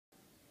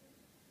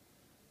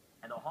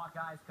and the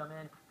Hawkeyes come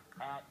in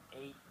at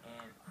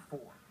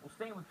 8-4. Well,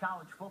 staying with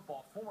college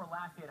football, former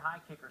Lafayette High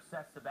kicker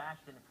Seth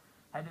Sebastian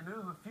had to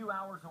move a few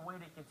hours away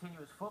to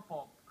continue his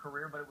football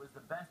career, but it was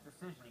the best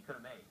decision he could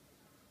have made.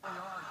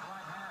 Yards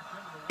right hash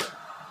into the west.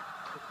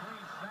 The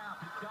clean snap,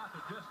 he's got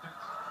the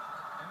distance,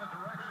 and the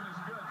direction is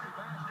good.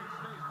 Sebastian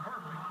stays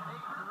perfect.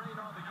 8 for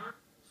 8 on the year.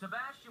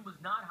 Sebastian was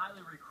not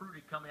highly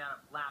recruited coming out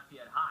of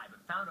Lafayette High,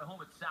 but found a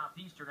home at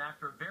Southeastern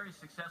after a very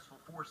successful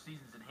 4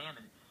 seasons in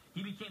Hammond.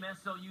 He became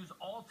SLU's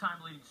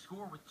all-time leading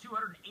scorer with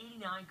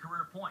 289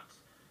 career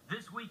points.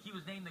 This week, he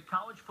was named the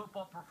College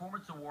Football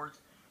Performance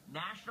Awards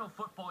National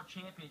Football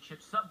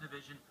Championship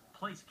Subdivision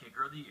Place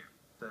Kicker of the Year.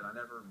 I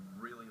never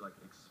really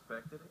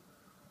expected it,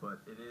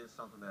 but it is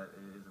something that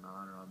is an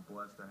honor. I'm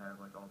blessed to have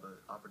all the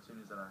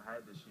opportunities that I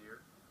had this year,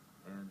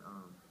 and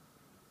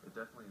it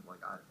definitely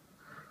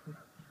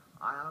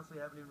I honestly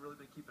haven't even really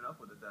been keeping up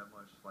with it that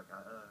much.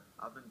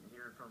 I've been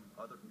hearing from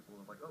other people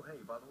of oh, hey,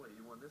 by the way,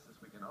 you won this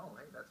weekend. Oh,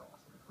 hey, that's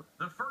awesome.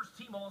 The first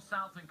team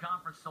All-Southland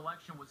Conference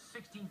selection was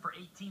 16 for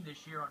 18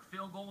 this year on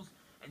field goals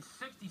and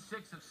 66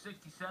 of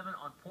 67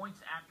 on points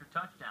after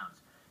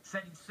touchdowns,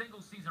 setting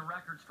single-season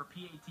records for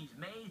PATs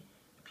made,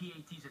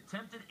 PATs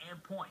attempted,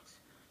 and points.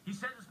 He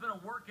says it's been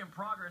a work in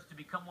progress to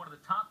become one of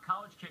the top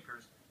college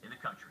kickers in the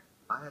country.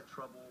 I had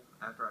trouble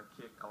after I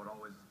kicked. I would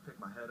always pick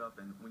my head up,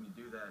 and when you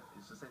do that,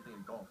 it's the same thing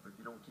in golf. If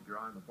you don't keep your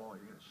eye on the ball,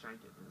 you're going to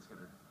shank it, and it's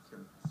going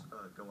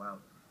to go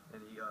out. And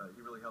he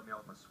really helped me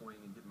out with my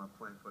swing and getting my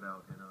plant foot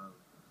out. And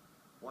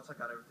once I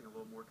got everything a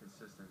little more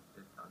consistent,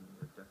 it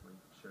definitely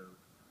showed.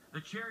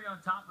 The cherry on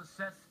top of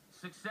Seth's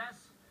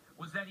success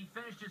was that he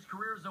finished his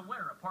career as a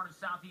winner, a part of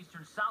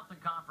Southeastern's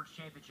Southland Conference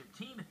Championship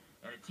team,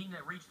 and a team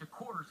that reached the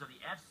quarters of the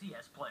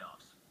FCS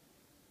playoffs.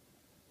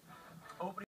 Opening